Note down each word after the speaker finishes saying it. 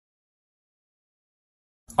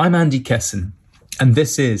I'm Andy Kesson, and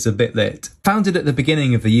this is A Bit Lit. Founded at the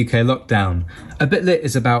beginning of the UK lockdown, A Bit Lit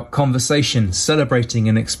is about conversation celebrating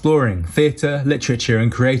and exploring theatre, literature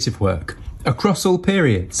and creative work across all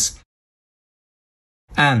periods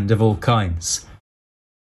and of all kinds.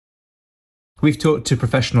 We've talked to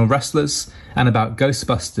professional wrestlers and about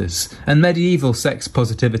Ghostbusters and medieval sex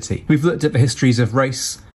positivity. We've looked at the histories of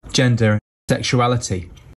race, gender and sexuality.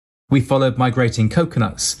 We followed migrating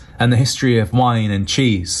coconuts and the history of wine and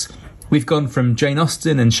cheese. We've gone from Jane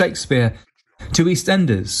Austen and Shakespeare to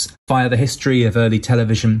EastEnders via the history of early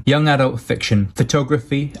television, young adult fiction,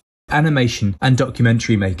 photography, animation and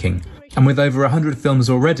documentary making. And with over 100 films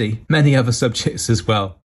already, many other subjects as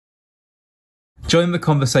well. Join the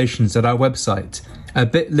conversations at our website,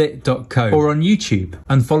 abitlit.co, or on YouTube,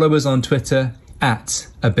 and follow us on Twitter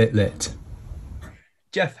 @abitlit.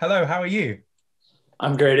 Jeff, hello, how are you?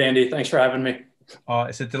 I'm great, Andy. Thanks for having me.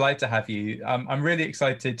 It's a delight to have you. I'm really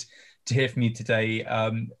excited to hear from you today,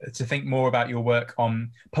 to think more about your work on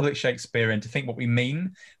public Shakespeare and to think what we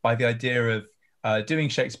mean by the idea of doing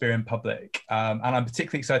Shakespeare in public. And I'm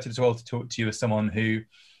particularly excited as well to talk to you as someone who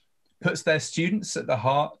puts their students at the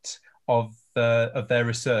heart of their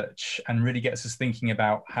research and really gets us thinking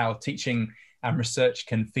about how teaching and research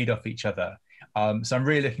can feed off each other. So I'm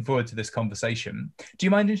really looking forward to this conversation. Do you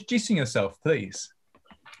mind introducing yourself, please?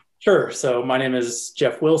 Sure. So my name is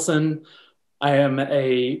Jeff Wilson. I am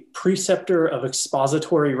a preceptor of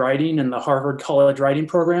expository writing in the Harvard College Writing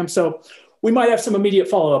Program. So we might have some immediate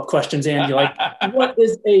follow-up questions, Andy, like what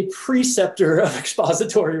is a preceptor of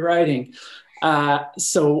expository writing?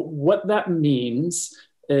 So what that means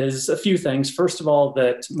is a few things. First of all,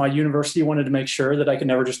 that my university wanted to make sure that I could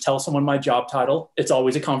never just tell someone my job title. It's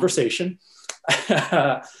always a conversation.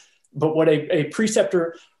 But what a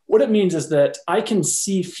preceptor, what it means is that I can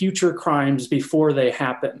see future crimes before they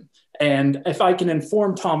happen. And if I can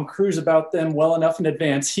inform Tom Cruise about them well enough in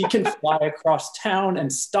advance, he can fly across town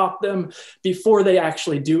and stop them before they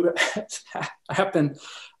actually do happen.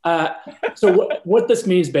 So what this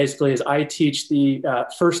means basically is I teach the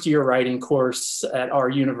first year writing course at our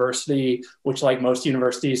university, which like most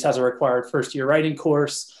universities has a required first year writing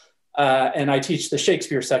course. And I teach the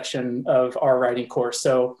Shakespeare section of our writing course.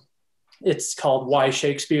 So it's called Why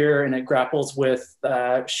Shakespeare, and it grapples with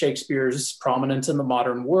Shakespeare's prominence in the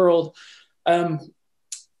modern world.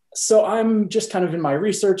 So I'm just kind of in my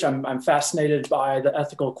research, I'm fascinated by the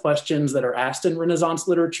ethical questions that are asked in Renaissance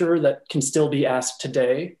literature that can still be asked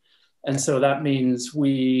today. And so that means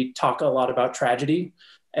we talk a lot about tragedy.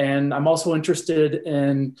 And I'm also interested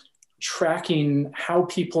in tracking how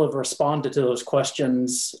people have responded to those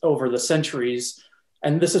questions over the centuries.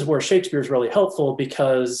 And this is where Shakespeare is really helpful,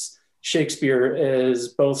 because Shakespeare is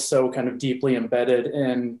both so kind of deeply embedded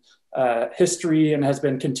in history and has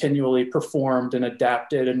been continually performed and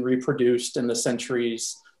adapted and reproduced in the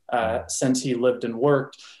centuries since he lived and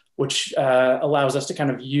worked, which allows us to kind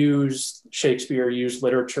of use Shakespeare, use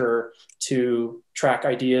literature to track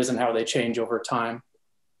ideas and how they change over time.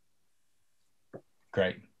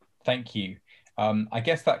 Great, thank you. I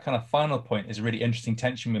guess that kind of final point is a really interesting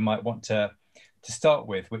tension we might want to start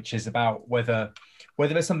with, which is about whether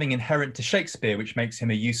there's something inherent to Shakespeare which makes him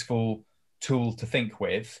a useful tool to think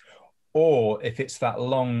with, or if it's that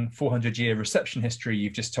long 400-year reception history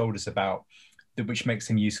you've just told us about, which makes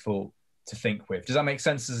him useful to think with. Does that make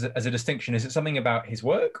sense as a distinction? Is it something about his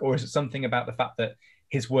work, or is it something about the fact that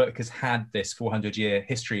his work has had this 400-year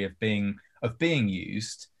history of being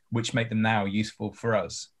used, which make them now useful for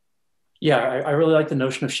us? Yeah, I really like the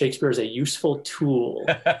notion of Shakespeare as a useful tool.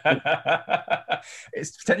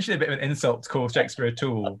 It's potentially a bit of an insult to call Shakespeare a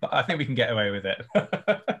tool, but I think we can get away with it.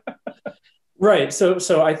 Right.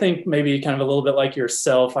 So I think maybe kind of a little bit like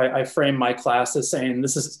yourself, I frame my class as saying,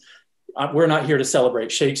 we're not here to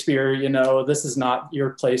celebrate Shakespeare. You know, this is not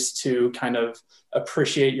your place to kind of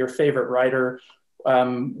appreciate your favorite writer.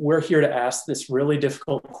 We're here to ask this really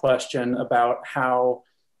difficult question about how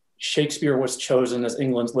Shakespeare was chosen as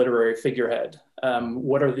England's literary figurehead.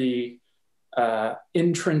 What are the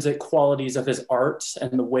intrinsic qualities of his art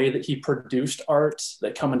and the way that he produced art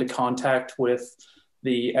that come into contact with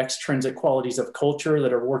the extrinsic qualities of culture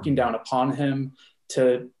that are working down upon him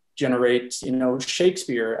to generate,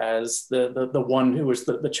 Shakespeare as the one who was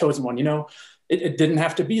the chosen one. It didn't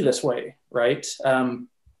have to be this way, right?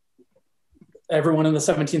 Everyone in the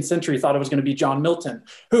 17th century thought it was going to be John Milton,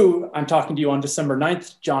 who I'm talking to you on December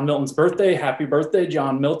 9th, John Milton's birthday. Happy birthday,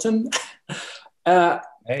 John Milton. Hey.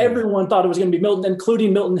 Everyone thought it was going to be Milton,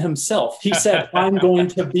 including Milton himself. He said, I'm going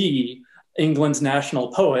to be England's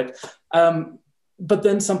national poet. But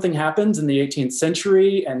then something happens in the 18th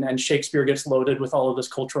century, and Shakespeare gets loaded with all of this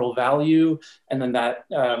cultural value, and then that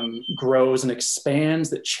grows and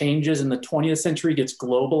expands, that changes in the 20th century, gets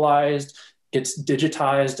globalized, gets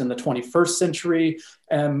digitized in the 21st century.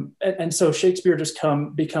 And so Shakespeare just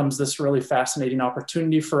becomes this really fascinating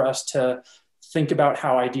opportunity for us to think about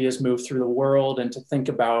how ideas move through the world, and to think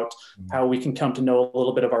about how we can come to know a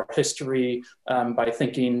little bit of our history by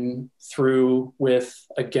thinking through, with,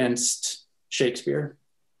 against Shakespeare.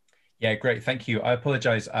 Yeah, great. Thank you. I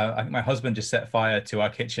apologize. I think my husband just set fire to our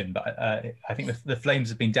kitchen, but I think the flames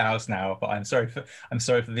have been doused now. But I'm sorry for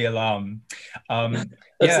the alarm.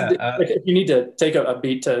 If you need to take a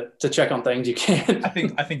beat to check on things, you can.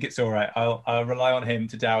 I think it's all right. I'll rely on him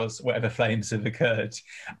to douse whatever flames have occurred.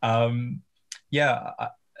 John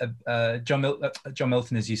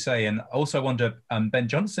Milton, as you say, and also I wonder, Ben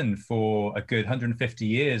Jonson, for a good 150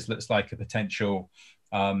 years, looks like a potential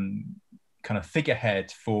kind of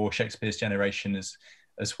figurehead for Shakespeare's generation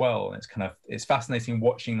as well. And it's fascinating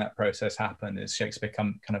watching that process happen as Shakespeare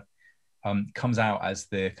comes out as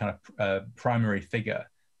the kind of primary figure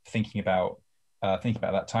thinking about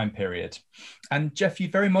that time period. And Jeff, you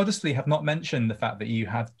very modestly have not mentioned the fact that you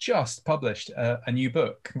have just published a new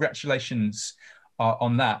book. Congratulations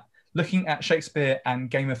on that, looking at Shakespeare and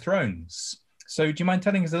Game of Thrones. So do you mind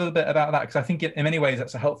telling us a little bit about that? Because I think in many ways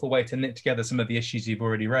that's a helpful way to knit together some of the issues you've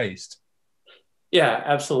already raised. Yeah,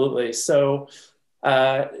 absolutely. So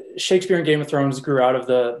Shakespeare and Game of Thrones grew out of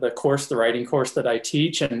the course, the writing course that I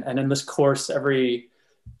teach. And in this course, every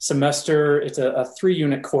semester, it's a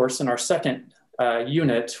 3-unit course. In our second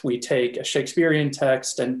unit, we take a Shakespearean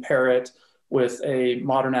text and pair it with a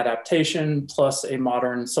modern adaptation plus a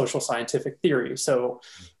modern social scientific theory. So,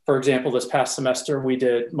 for example, this past semester, we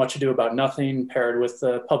did Much Ado About Nothing paired with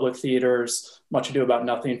the Public Theater's Much Ado About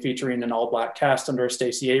Nothing, featuring an all-Black cast under a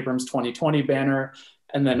Stacey Abrams 2020 banner.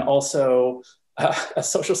 And then also a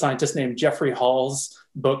social scientist named Jeffrey Hall's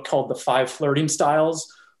book called The 5 Flirting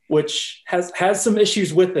Styles, which has some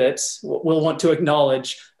issues with it, we'll want to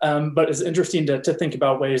acknowledge, but it's interesting to think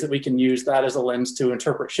about ways that we can use that as a lens to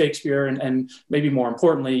interpret Shakespeare, and maybe more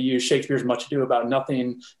importantly, use Shakespeare's Much Ado About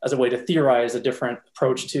Nothing as a way to theorize a different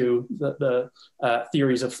approach to the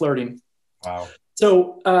theories of flirting. Wow.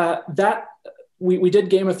 So we did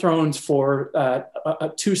Game of Thrones for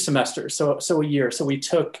 2 semesters, so a year. So we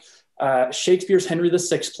took Shakespeare's Henry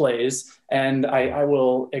VI plays, and I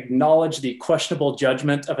will acknowledge the questionable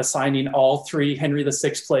judgment of assigning all 3 Henry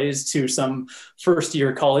VI plays to some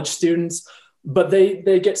first-year college students, but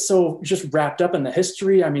they get so just wrapped up in the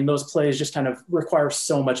history. I mean, those plays just kind of require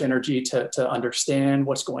so much energy to understand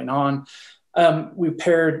what's going on. We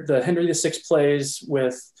paired the Henry VI plays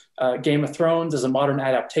with Game of Thrones as a modern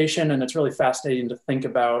adaptation, and it's really fascinating to think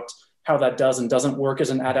about how that does and doesn't work as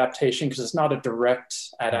an adaptation, because it's not a direct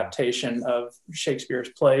adaptation of Shakespeare's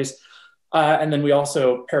plays. And then we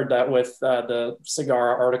also paired that with the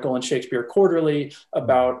Sagara article in Shakespeare Quarterly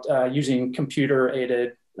about using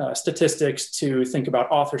computer-aided statistics to think about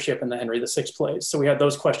authorship in the Henry VI plays. So we had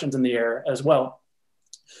those questions in the air as well.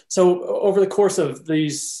 So over the course of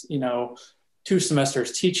these, 2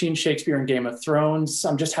 semesters teaching Shakespeare and Game of Thrones,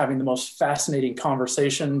 I'm just having the most fascinating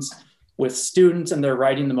conversations with students, and they're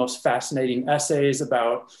writing the most fascinating essays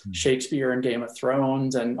about Shakespeare and Game of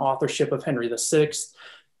Thrones and authorship of Henry VI.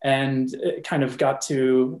 And it kind of got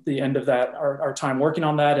to the end of that, our time working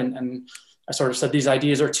on that. And I sort of said, these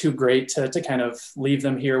ideas are too great to kind of leave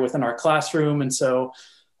them here within our classroom. And so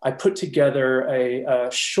I put together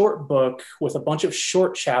a short book with a bunch of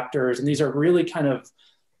short chapters. And these are really kind of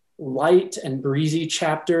light and breezy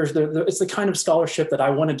chapters. It's the kind of scholarship that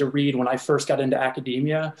I wanted to read when I first got into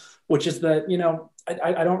academia, which is that,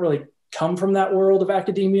 I don't really come from that world of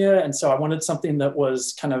academia. And so I wanted something that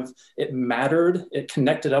was kind of, it mattered. It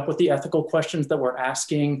connected up with the ethical questions that we're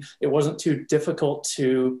asking. It wasn't too difficult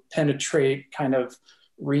to penetrate kind of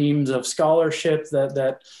reams of scholarship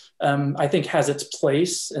that I think has its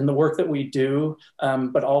place in the work that we do,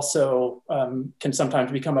 but also can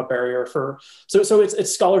sometimes become a barrier so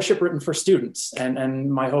it's scholarship written for students.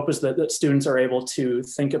 And my hope is that students are able to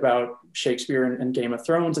think about Shakespeare and Game of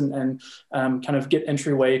Thrones and kind of get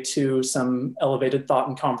entryway to some elevated thought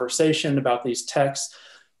and conversation about these texts.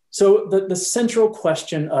 So the central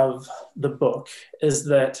question of the book is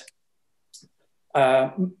that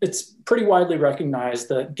it's pretty widely recognized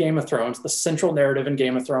that Game of Thrones, the central narrative in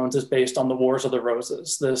Game of Thrones, is based on the Wars of the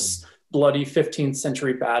Roses, this bloody 15th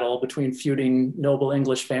century battle between feuding noble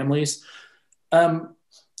English families.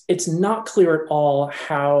 It's not clear at all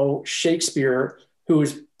how Shakespeare, who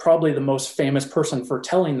is probably the most famous person for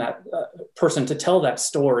telling that person to tell that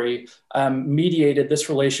story, mediated this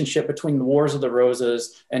relationship between the Wars of the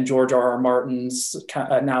Roses and George R.R. Martin's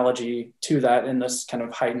analogy to that in this kind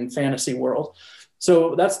of heightened fantasy world.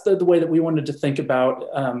 So that's the way that we wanted to think about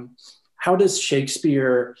how does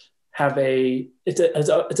Shakespeare have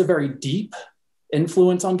it's a very deep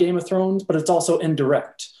influence on Game of Thrones, but it's also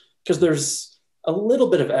indirect, because there's a little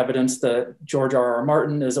bit of evidence that George R.R.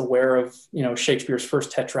 Martin is aware of, Shakespeare's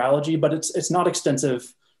first tetralogy, but it's not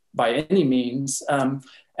extensive by any means.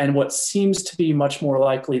 And what seems to be much more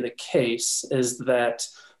likely the case is that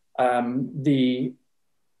the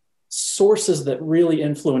sources that really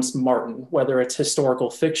influenced Martin, whether it's historical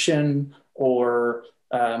fiction or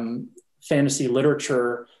fantasy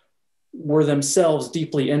literature, were themselves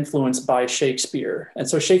deeply influenced by Shakespeare. And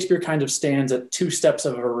so Shakespeare kind of stands at two steps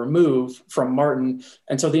of a remove from Martin.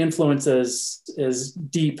 And so the influence is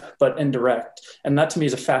deep but indirect. And that to me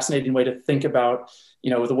is a fascinating way to think about,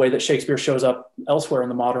 the way that Shakespeare shows up elsewhere in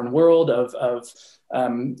the modern world of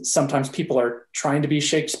sometimes people are trying to be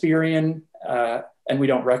Shakespearean and we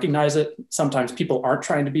don't recognize it. Sometimes people aren't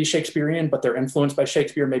trying to be Shakespearean, but they're influenced by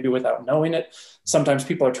Shakespeare, maybe without knowing it. Sometimes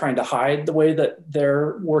people are trying to hide the way that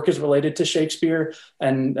their work is related to Shakespeare.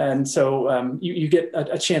 And so you get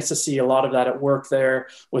a chance to see a lot of that at work there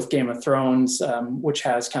with Game of Thrones, which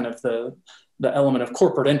has kind of the element of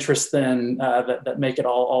corporate interest then that make it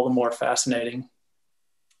all the more fascinating.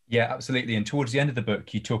 Yeah, absolutely. And towards the end of the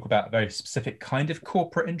book, you talk about a very specific kind of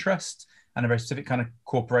corporate interest and a very specific kind of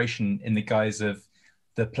corporation in the guise of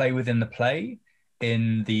the play within the play.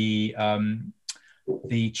 In the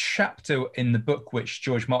chapter in the book which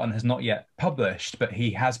George Martin has not yet published, but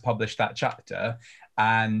he has published that chapter,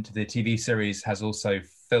 and the TV series has also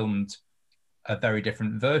filmed a very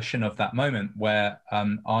different version of that moment where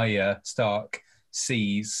Arya Stark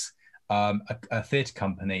sees a theatre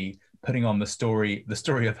company putting on the story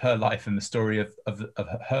of her life and the story of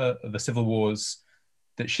the civil wars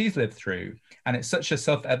that she's lived through. And it's such a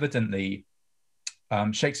self-evidently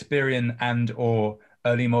Shakespearean and or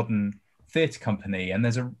early modern theatre company. And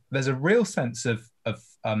there's a real sense of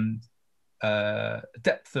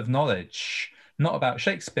depth of knowledge, not about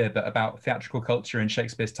Shakespeare, but about theatrical culture in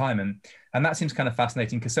Shakespeare's time. And that seems kind of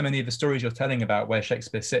fascinating, because so many of the stories you're telling about where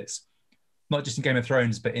Shakespeare sits, not just in Game of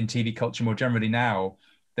Thrones, but in TV culture more generally now,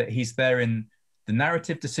 that he's there in the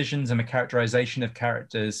narrative decisions and the characterization of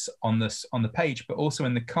characters on the page, but also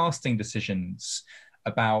in the casting decisions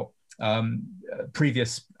about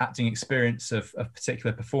previous acting experience of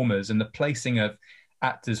particular performers, and the placing of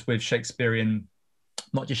actors with Shakespearean,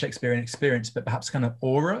 not just Shakespearean experience, but perhaps kind of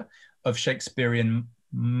aura of Shakespearean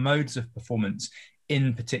modes of performance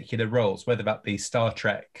in particular roles, whether that be Star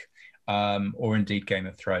Trek or indeed Game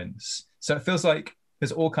of Thrones. So it feels like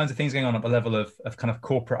there's all kinds of things going on at the level of kind of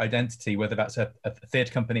corporate identity, whether that's a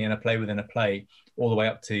theatre company and a play within a play, all the way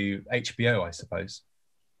up to HBO, I suppose.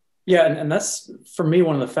 Yeah, and that's, for me,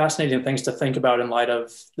 one of the fascinating things to think about in light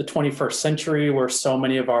of the 21st century, where so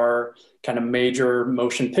many of our kind of major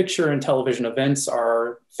motion picture and television events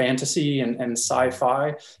are fantasy and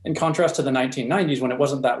sci-fi, in contrast to the 1990s when it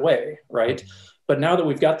wasn't that way, right? But now that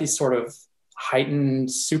we've got these sort of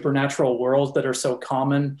heightened supernatural worlds that are so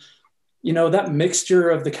common, that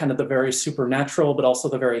mixture of the kind of the very supernatural, but also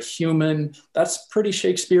the very human, that's pretty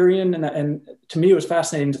Shakespearean. And to me, it was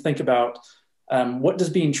fascinating to think about what does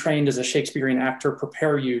being trained as a Shakespearean actor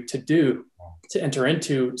prepare you to do to enter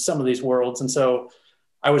into some of these worlds. And so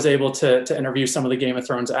I was able to interview some of the Game of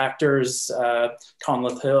Thrones actors,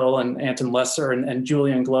 Conleth Hill and Anton Lesser and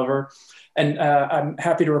Julian Glover. And I'm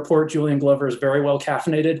happy to report Julian Glover is very well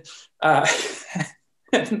caffeinated.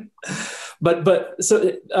 But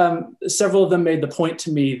so several of them made the point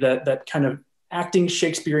to me that kind of acting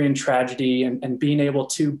Shakespearean tragedy and being able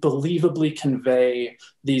to believably convey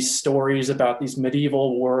these stories about these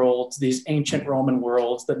medieval worlds, these ancient Roman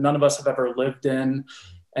worlds that none of us have ever lived in,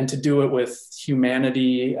 and to do it with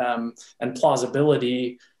humanity and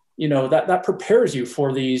plausibility, that prepares you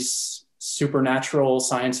for these supernatural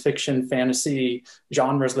science fiction, fantasy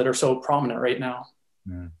genres that are so prominent right now.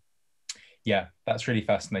 Yeah, that's really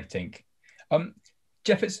fascinating.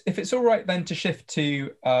 Jeff, if it's all right then to shift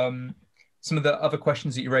to some of the other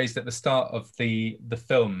questions that you raised at the start of the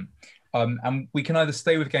film. And we can either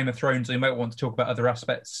stay with Game of Thrones, or you might want to talk about other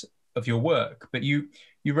aspects of your work. But you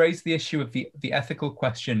raised the issue of the ethical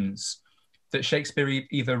questions that Shakespeare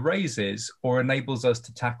either raises or enables us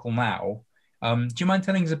to tackle now. Do you mind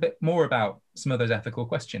telling us a bit more about some of those ethical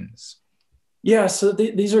questions? Yeah, so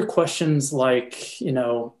these are questions like,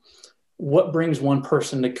 what brings one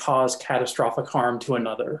person to cause catastrophic harm to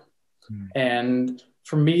another? And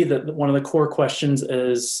for me, one of the core questions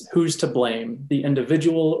is who's to blame, the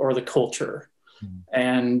individual or the culture?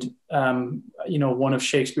 And, one of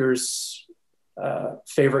Shakespeare's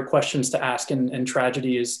favorite questions to ask in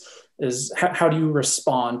tragedy is how do you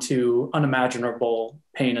respond to unimaginable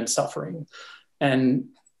pain and suffering? And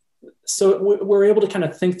so we're able to kind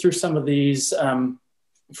of think through some of these.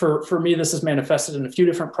 For me, this is manifested in a few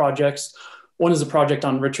different projects. One is a project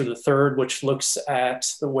on Richard III, which looks at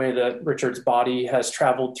the way that Richard's body has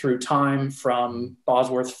traveled through time from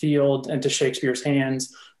Bosworth Field into Shakespeare's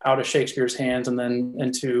hands, out of Shakespeare's hands, and then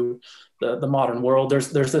into the modern world.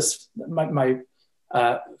 There's this, my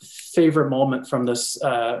favorite moment from this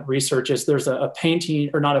research is there's a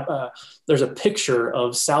painting, or not there's a picture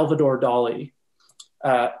of Salvador Dali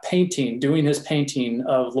doing his painting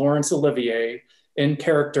of Laurence Olivier in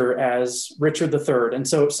character as Richard III. And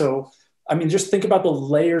so I mean, just think about the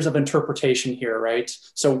layers of interpretation here, right?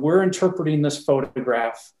 So we're interpreting this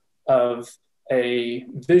photograph of a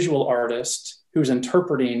visual artist who's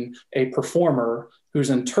interpreting a performer, who's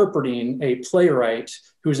interpreting a playwright,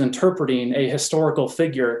 who's interpreting a historical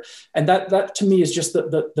figure. And that to me is just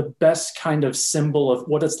the best kind of symbol of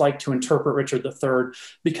what it's like to interpret Richard III,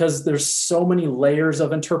 because there's so many layers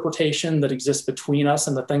of interpretation that exist between us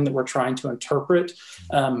and the thing that we're trying to interpret.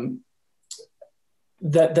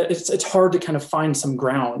 That it's hard to kind of find some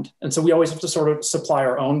ground. And so we always have to sort of supply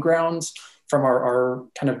our own grounds from our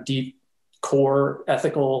kind of deep core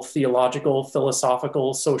ethical, theological,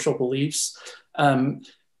 philosophical, social beliefs. And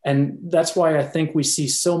that's why I think we see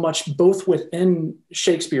so much both within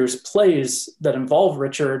Shakespeare's plays that involve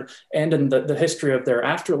Richard and in the history of their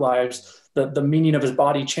afterlives, the meaning of his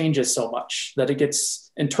body changes so much that it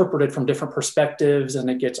gets interpreted from different perspectives, and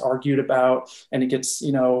it gets argued about, and it gets,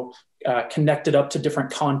 connected up to different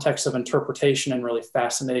contexts of interpretation in really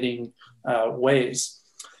fascinating ways.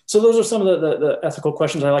 So those are some of the ethical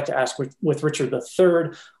questions I like to ask with Richard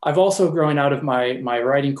III. I've also, growing out of my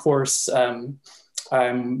writing course, I've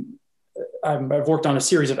worked on a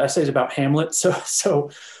series of essays about Hamlet. So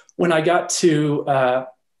when I got to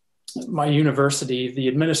my university, the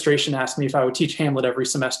administration asked me if I would teach Hamlet every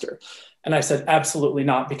semester. And I said, absolutely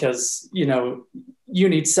not, because, you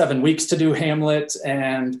need 7 weeks to do Hamlet,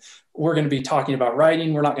 and we're going to be talking about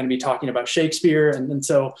writing. We're not going to be talking about Shakespeare. And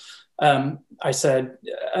so I said,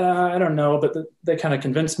 I don't know, but they kind of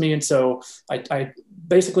convinced me. And so I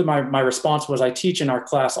basically, my response was, I teach in our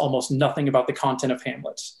class almost nothing about the content of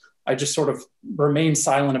Hamlet. I just sort of remain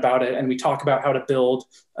silent about it. And we talk about how to build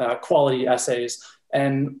quality essays.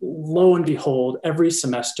 And lo and behold, every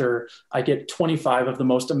semester, I get 25 of the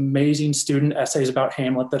most amazing student essays about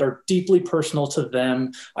Hamlet that are deeply personal to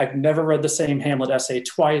them. I've never read the same Hamlet essay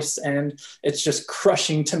twice, and it's just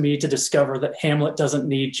crushing to me to discover that Hamlet doesn't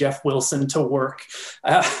need Jeff Wilson to work.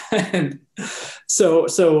 And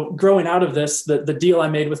so growing out of this, the deal I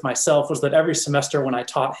made with myself was that every semester when I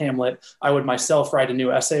taught Hamlet, I would myself write a new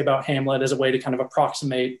essay about Hamlet as a way to kind of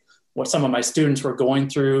approximate what some of my students were going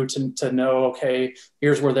through, to know, okay,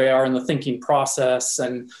 here's where they are in the thinking process.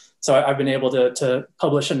 And so I've been able to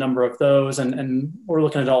publish a number of those, and we're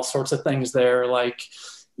looking at all sorts of things there, like,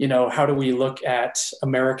 how do we look at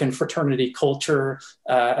American fraternity culture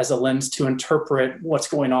as a lens to interpret what's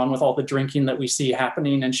going on with all the drinking that we see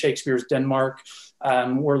happening in Shakespeare's Denmark.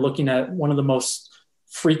 We're looking at one of the most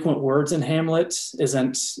frequent words in Hamlet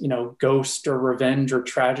isn't, ghost or revenge or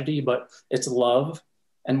tragedy, but it's love.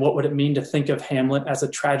 And what would it mean to think of Hamlet as a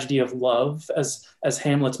tragedy of love, as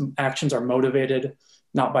Hamlet's actions are motivated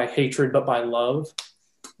not by hatred, but by love?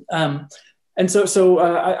 And so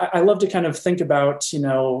I love to kind of think about,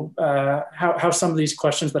 how some of these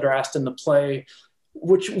questions that are asked in the play,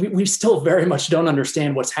 which we still very much don't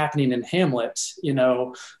understand what's happening in Hamlet,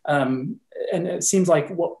 and it seems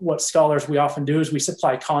like what scholars we often do is we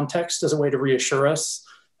supply context as a way to reassure us.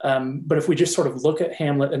 But if we just sort of look at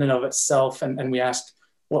Hamlet in and of itself, and we ask,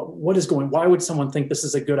 why would someone think this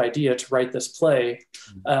is a good idea to write this play?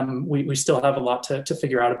 We still have a lot to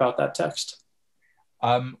figure out about that text.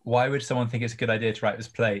 Why would someone think it's a good idea to write this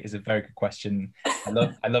play is a very good question. I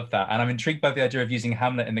love that. And I'm intrigued by the idea of using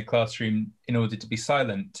Hamlet in the classroom in order to be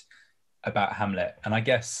silent about Hamlet. And I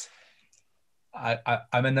guess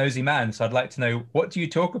I'm a nosy man, so I'd like to know, what do you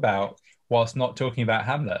talk about whilst not talking about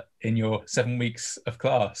Hamlet in your 7 weeks of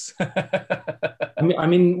class? I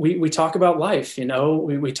mean, we talk about life,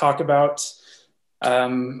 we talk about,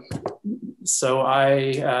 so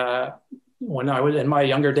when I was in my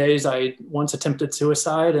younger days, I once attempted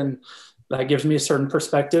suicide, and that gives me a certain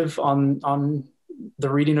perspective on the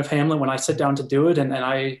reading of Hamlet when I sit down to do it. And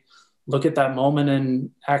I look at that moment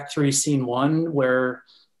in Act 3, Scene 1, where,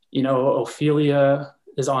 Ophelia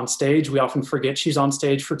is on stage. We often forget she's on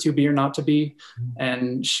stage for To Be or Not to Be.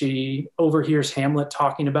 And she overhears Hamlet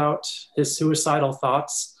talking about his suicidal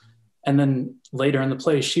thoughts. And then later in the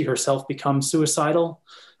play, she herself becomes suicidal.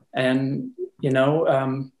 And,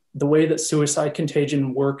 the way that suicide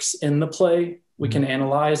contagion works in the play, we can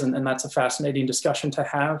analyze, and that's a fascinating discussion to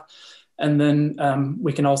have. And then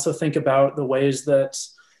we can also think about the ways that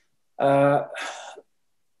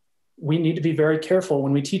we need to be very careful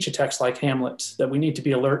when we teach a text like Hamlet, that we need to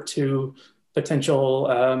be alert to potential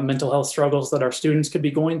mental health struggles that our students could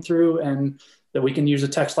be going through, and that we can use a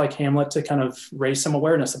text like Hamlet to kind of raise some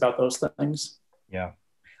awareness about those things. Yeah.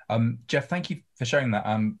 Jeff, thank you for sharing that.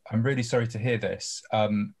 I'm really sorry to hear this.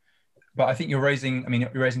 But I think you're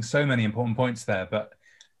raising so many important points there, but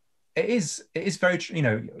it is very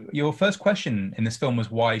true. Your first question in this film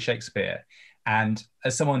was why Shakespeare? And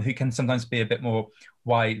as someone who can sometimes be a bit more,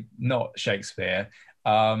 why not Shakespeare?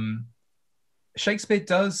 Shakespeare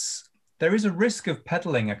there is a risk of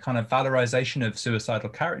peddling a kind of valorization of suicidal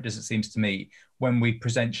characters, it seems to me, when we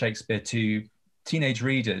present Shakespeare to teenage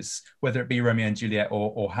readers, whether it be Romeo and Juliet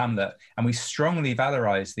or Hamlet, and we strongly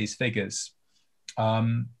valorize these figures.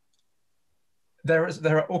 There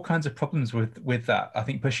are all kinds of problems with that. I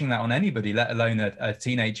think pushing that on anybody, let alone a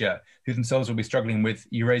teenager who themselves will be struggling with,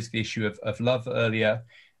 you raised the issue of love earlier,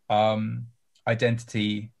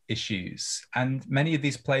 identity issues. And many of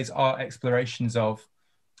these plays are explorations of,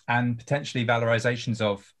 and potentially valorizations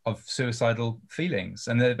of suicidal feelings.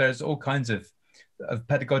 And there's all kinds of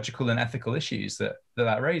pedagogical and ethical issues that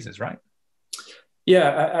raises, right? Yeah,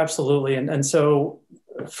 absolutely. And so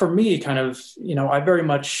for me, kind of, I very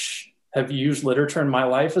much have used literature in my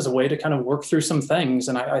life as a way to kind of work through some things.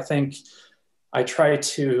 And I think I try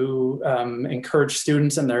to encourage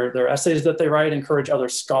students in their essays that they write, encourage other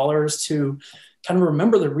scholars to kind of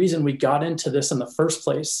remember the reason we got into this in the first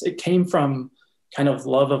place. It came from kind of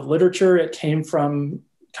love of literature. It came from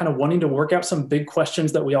kind of wanting to work out some big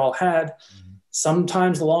questions that we all had.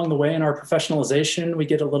 Sometimes along the way in our professionalization, we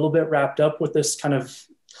get a little bit wrapped up with this kind of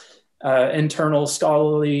internal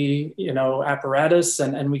scholarly, apparatus,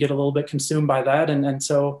 and we get a little bit consumed by that. And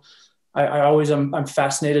so I always I'm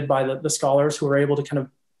fascinated by the scholars who are able to kind of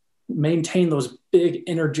maintain those big,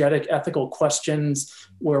 energetic, ethical questions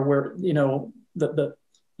where we're, the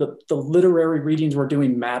literary readings we're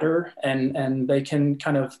doing matter, and they can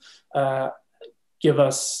kind of give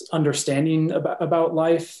us understanding about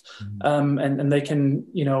life, and they can,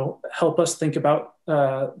 help us think about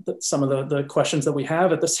some of the questions that we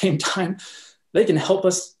have. At the same time, they can help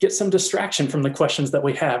us get some distraction from the questions that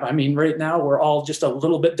we have. I mean, right now we're all just a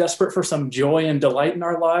little bit desperate for some joy and delight in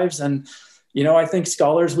our lives. And, I think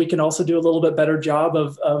scholars, we can also do a little bit better job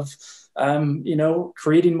of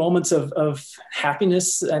creating moments of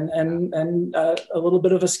happiness and a little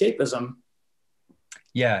bit of escapism.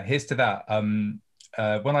 Yeah, here's to that.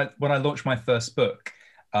 When I launched my first book,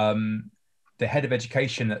 the head of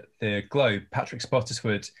education at the Globe, Patrick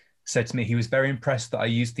Spottiswoode, said to me he was very impressed that I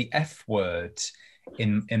used the F word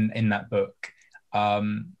in that book.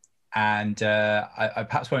 I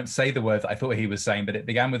perhaps won't say the word that I thought he was saying, but it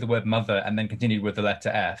began with the word mother and then continued with the letter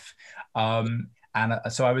F.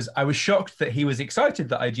 So I was shocked that he was excited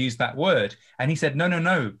that I'd used that word. And he said,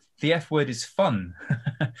 no, the F word is fun.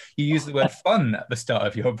 You use the word fun at the start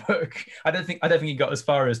of your book. I don't think he got as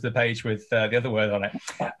far as the page with the other word on it.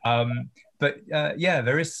 Yeah,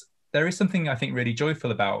 there is something I think really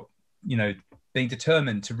joyful about, being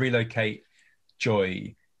determined to relocate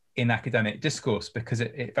joy in academic discourse, because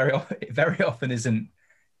it very often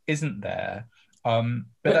isn't there. But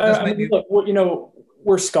that does make me... Look,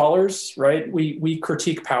 we're scholars, right? We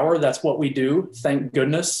critique power. That's what we do. Thank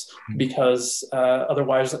goodness, because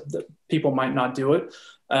otherwise people might not do it.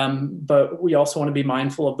 But we also want to be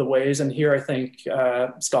mindful of the ways, and here I think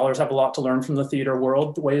scholars have a lot to learn from the theater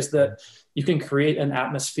world, the ways that you can create an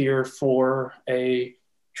atmosphere for a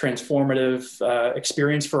transformative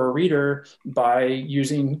experience for a reader by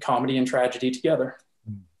using comedy and tragedy together.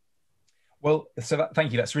 Well, so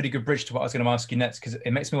thank you. That's a really good bridge to what I was going to ask you next, because it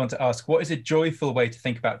makes me want to ask, what is a joyful way to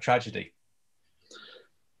think about tragedy?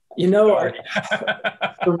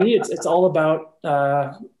 For me, it's all about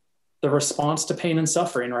the response to pain and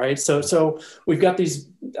suffering, right? So we've got these,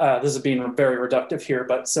 this is being very reductive here,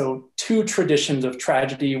 but so two traditions of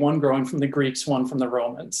tragedy, one growing from the Greeks, one from the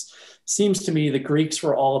Romans. Seems to me the Greeks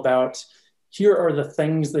were all about, here are the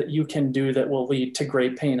things that you can do that will lead to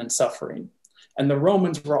great pain and suffering. And the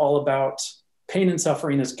Romans were all about, pain and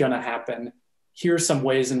suffering is going to happen. here's some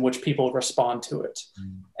ways in which people respond to it.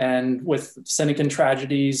 And with Senecan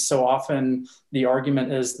tragedies, so often the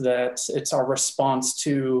argument is that it's our response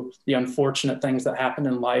to the unfortunate things that happen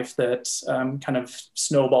in life that kind of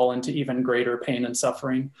snowball into even greater pain and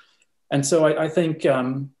suffering. And so I think,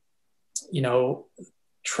 you know,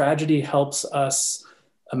 tragedy helps us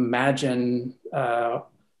imagine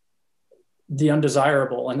the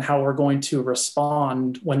undesirable and how we're going to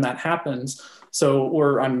respond when that happens.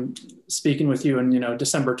 So I'm speaking with you in, you know,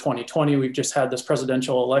 December 2020, we've just had this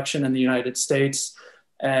presidential election in the United States,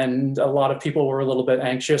 and a lot of people were a little bit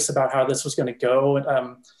anxious about how this was going to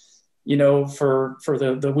go. You know, for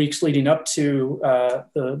the weeks leading up to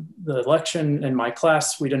the election in my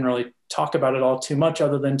class, we didn't really talk about it all too much,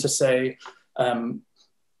 other than to say,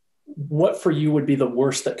 what for you would be the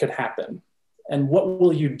worst that could happen? And what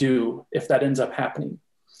will you do if that ends up happening?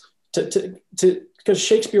 Because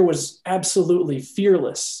Shakespeare was absolutely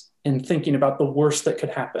fearless in thinking about the worst that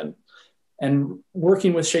could happen. And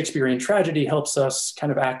working with Shakespearean tragedy helps us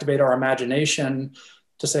kind of activate our imagination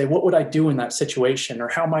to say, what would I do in that situation? Or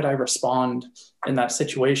how might I respond in that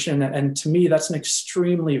situation? And to me, that's an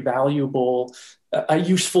extremely valuable, a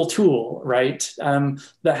useful tool, right?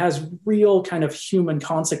 That has real kind of human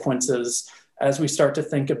consequences as we start to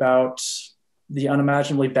think about the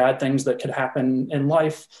unimaginably bad things that could happen in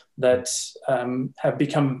life that have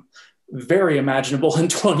become very imaginable in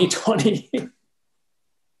 2020.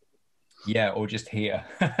 Yeah, or just here.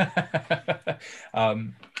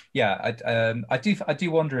 I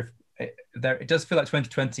do wonder if it does feel like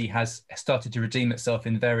 2020 has started to redeem itself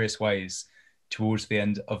in various ways towards the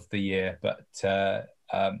end of the year. But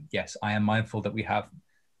yes, I am mindful that we have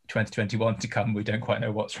 2021 to come. We don't quite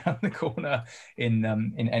know what's around the corner in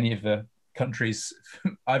any of the countries,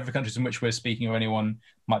 either the countries in which we're speaking or anyone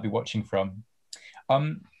might be watching from.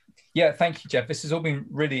 Yeah, thank you, Jeff. This has all been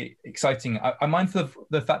really exciting. I'm mindful of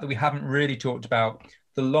the fact that we haven't really talked about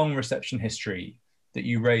the long reception history that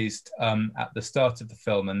you raised at the start of the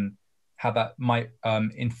film and how that might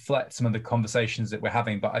inflect some of the conversations that we're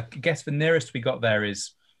having. But I guess the nearest we got there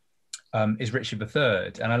is Richard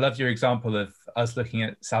III. And I love your example of us looking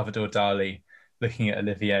at Salvador Dali, looking at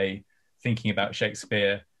Olivier, thinking about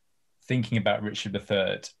Shakespeare, thinking about Richard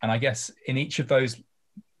III. And I guess in each of those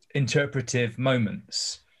interpretive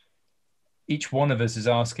moments, each one of us is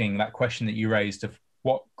asking that question that you raised of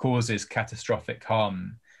what causes catastrophic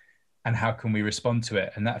harm and how can we respond to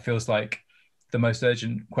it? And that feels like the most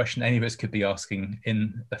urgent question any of us could be asking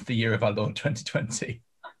in the year of our Lord 2020.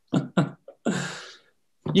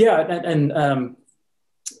 Yeah, and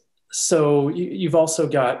so you've also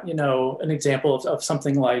got, you know, an example of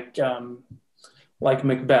something like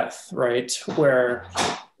Macbeth, right, where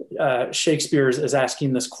Shakespeare is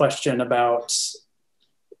asking this question about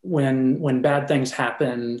when bad things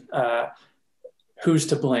happen, who's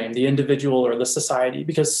to blame, the individual or the society?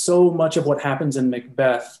 Because so much of what happens in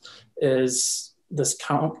Macbeth is this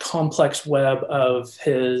complex web of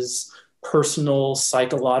his personal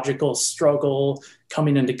psychological struggle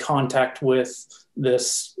coming into contact with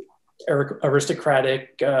this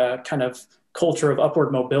aristocratic kind of culture of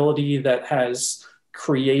upward mobility that has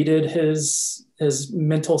created his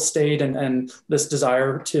mental state and this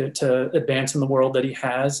desire to advance in the world that he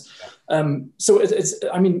has. So it's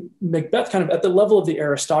I mean, Macbeth kind of at the level of the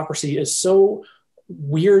aristocracy is so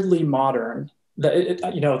weirdly modern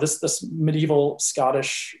that you know, this medieval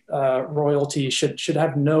Scottish royalty should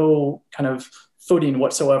have no kind of footing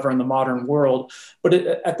whatsoever in the modern world. But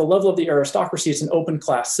at the level of the aristocracy, it's an open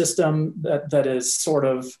class system that is sort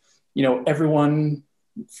of, you know, everyone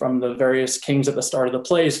from the various kings at the start of the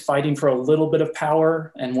play is fighting for a little bit of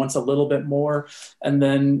power and wants a little bit more. And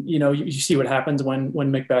then, you know, you see what happens when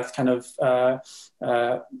Macbeth kind of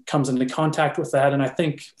comes into contact with that. And I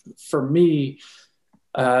think for me,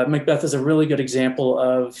 Macbeth is a really good example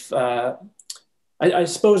of, I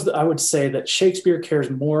suppose that I would say that Shakespeare cares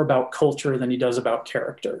more about culture than he does about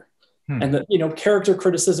character. And that, you know, character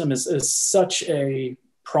criticism is such a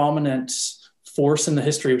prominent force in the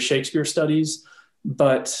history of Shakespeare studies.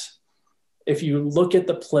 But if you look at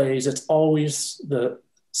the plays, it's always the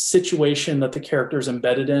situation that the character is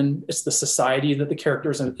embedded in. It's the society that the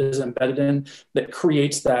character is embedded in that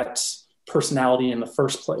creates that personality in the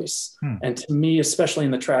first place. And to me, especially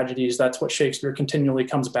in the tragedies, that's what Shakespeare continually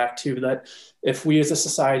comes back to, that if we as a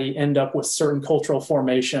society end up with certain cultural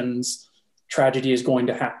formations, tragedy is going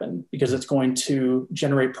to happen because it's going to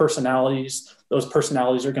generate personalities. Those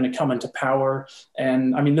personalities are going to come into power.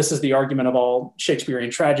 And I mean, this is the argument of all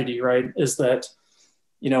Shakespearean tragedy, right? Is that,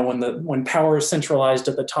 you know, when power is centralized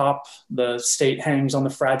at the top, the state hangs on the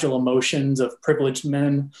fragile emotions of privileged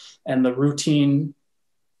men, and the routine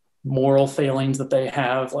moral failings that they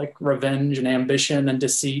have, like revenge and ambition and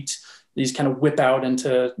deceit. These kind of whip out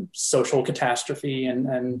into social catastrophe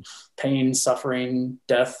and pain, suffering,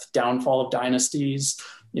 death, downfall of dynasties.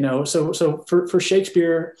 So for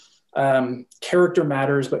Shakespeare, character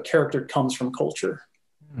matters, but character comes from culture.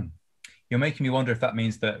 You're making me wonder if that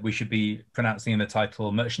means that we should be pronouncing the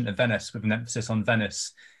title Merchant of Venice with an emphasis on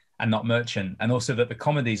Venice and not merchant, and also that the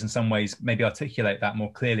comedies in some ways maybe articulate that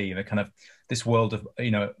more clearly, the kind of this world of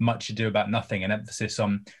much ado about nothing, and emphasis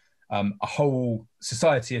on a whole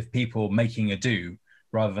society of people making ado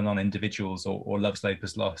rather than on individuals or Love's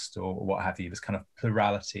Labour's Lost or what have you. This kind of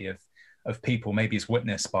plurality of people maybe is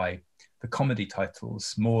witnessed by the comedy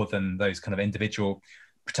titles more than those kind of individual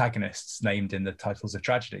protagonists named in the titles of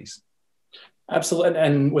tragedies. Absolutely.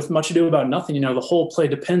 And with Much Ado About Nothing, the whole play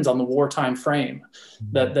depends on the wartime frame,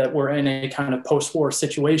 that we're in a kind of post-war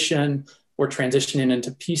situation. We're transitioning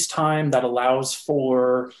into peacetime that allows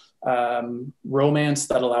for romance,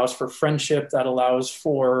 that allows for friendship, that allows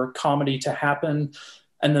for comedy to happen.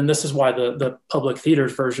 And then this is why the public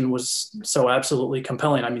theater's version was so absolutely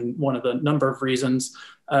compelling. I mean, one of the number of reasons,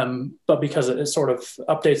 but because it sort of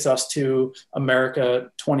updates us to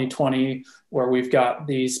America 2020, where we've got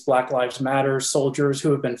these Black Lives Matter soldiers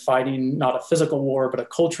who have been fighting not a physical war, but a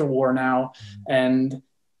culture war now. And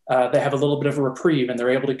they have a little bit of a reprieve, and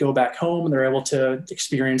they're able to go back home, and they're able to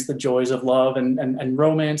experience the joys of love and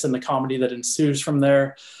romance and the comedy that ensues from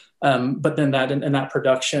there. But then that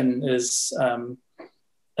production is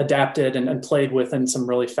adapted and played with in some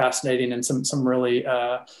really fascinating and some really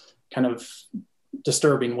kind of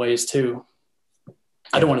disturbing ways too.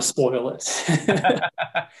 I don't want to spoil it.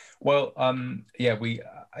 Well,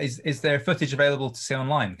 is there footage available to see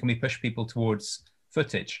online? Can we push people towards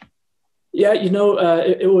footage? Yeah,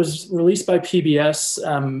 it was released by PBS.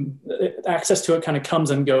 Access to it kind of comes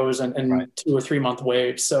and goes in right. 2 or 3 month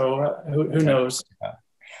waves. So who knows?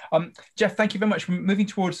 Jeff, thank you very much. Moving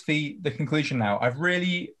towards the conclusion now, I've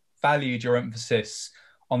really valued your emphasis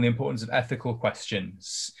on the importance of ethical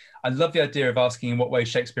questions. I love the idea of asking in what way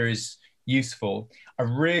Shakespeare is useful. I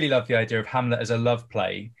really love the idea of Hamlet as a love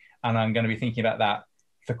play, and I'm going to be thinking about that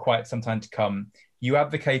for quite some time to come. You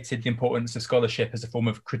advocated the importance of scholarship as a form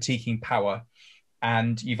of critiquing power,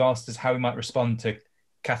 and you've asked us how we might respond to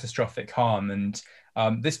catastrophic harm. And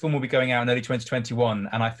this film will be going out in early 2021,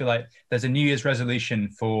 and I feel like there's a New Year's resolution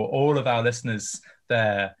for all of our listeners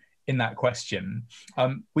there in that question.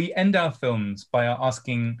 We end our films by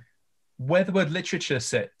asking where the word literature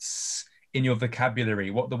sits in your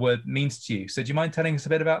vocabulary, what the word means to you. So do you mind telling us a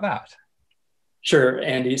bit about that? Sure,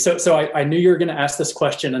 Andy. So I knew you were going to ask this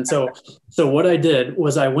question. And so what I did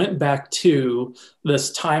was I went back to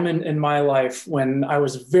this time in my life when I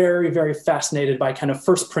was very, very fascinated by kind of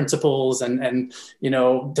first principles and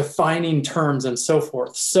defining terms and so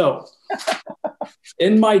forth. So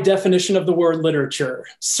in my definition of the word literature,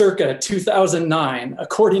 circa 2009,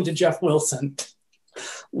 according to Jeff Wilson,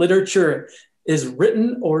 literature is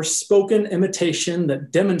written or spoken imitation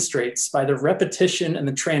that demonstrates by the repetition and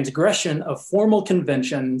the transgression of formal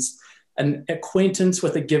conventions an acquaintance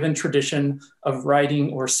with a given tradition of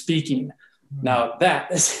writing or speaking. Now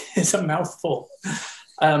that is a mouthful.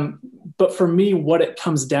 But for me, what it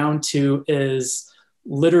comes down to is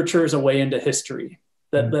literature is a way into history.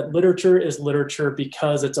 That literature is literature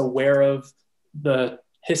because it's aware of the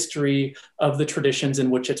history of the traditions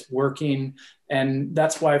in which it's working. And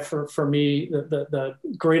that's why for me, the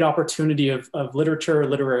great opportunity of literature,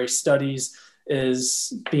 literary studies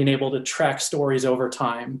is being able to track stories over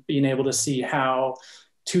time, being able to see how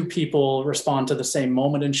two people respond to the same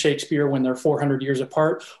moment in Shakespeare when they're 400 years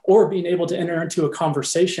apart, or being able to enter into a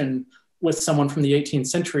conversation with someone from the 18th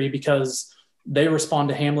century because they respond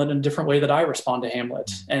to Hamlet in a different way that I respond to Hamlet.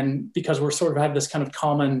 And because we're sort of have this kind of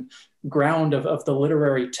common ground of the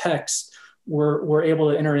literary text, we're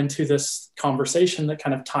able to enter into this conversation that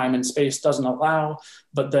kind of time and space doesn't allow,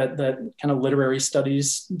 but that kind of literary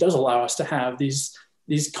studies does allow us to have these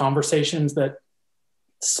conversations that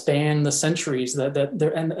span the centuries,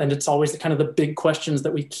 and it's always the kind of the big questions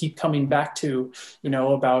that we keep coming back to,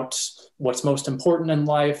 about what's most important in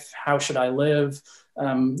life, how should I live,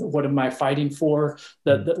 what am I fighting for?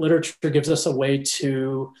 That literature gives us a way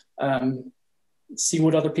to see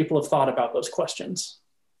what other people have thought about those questions.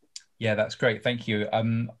 Yeah, that's great. Thank you.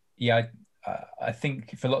 I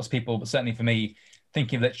think for lots of people, but certainly for me,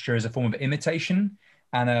 thinking of literature as a form of imitation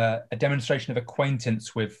and a demonstration of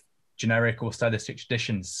acquaintance with generic or stylistic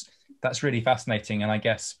traditions, that's really fascinating. And I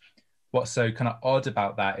guess what's so kind of odd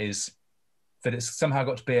about that is that it's somehow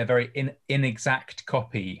got to be a very inexact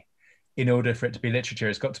copy in order for it to be literature.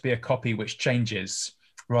 It's got to be a copy which changes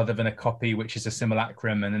rather than a copy which is a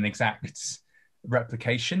simulacrum and an exact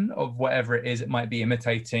replication of whatever it is it might be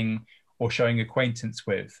imitating or showing acquaintance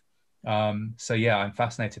with. So yeah, I'm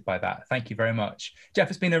fascinated by that. Thank you very much, Jeff.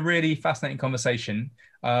 It's been a really fascinating conversation.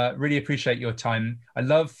 Really appreciate your time. I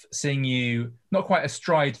love seeing you not quite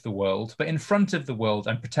astride the world, but in front of the world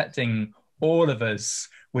and protecting all of us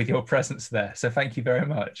with your presence there. So thank you very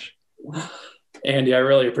much. Andy, I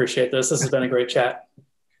really appreciate this. This has been a great chat.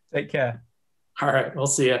 Take care. All right, we'll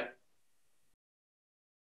see you.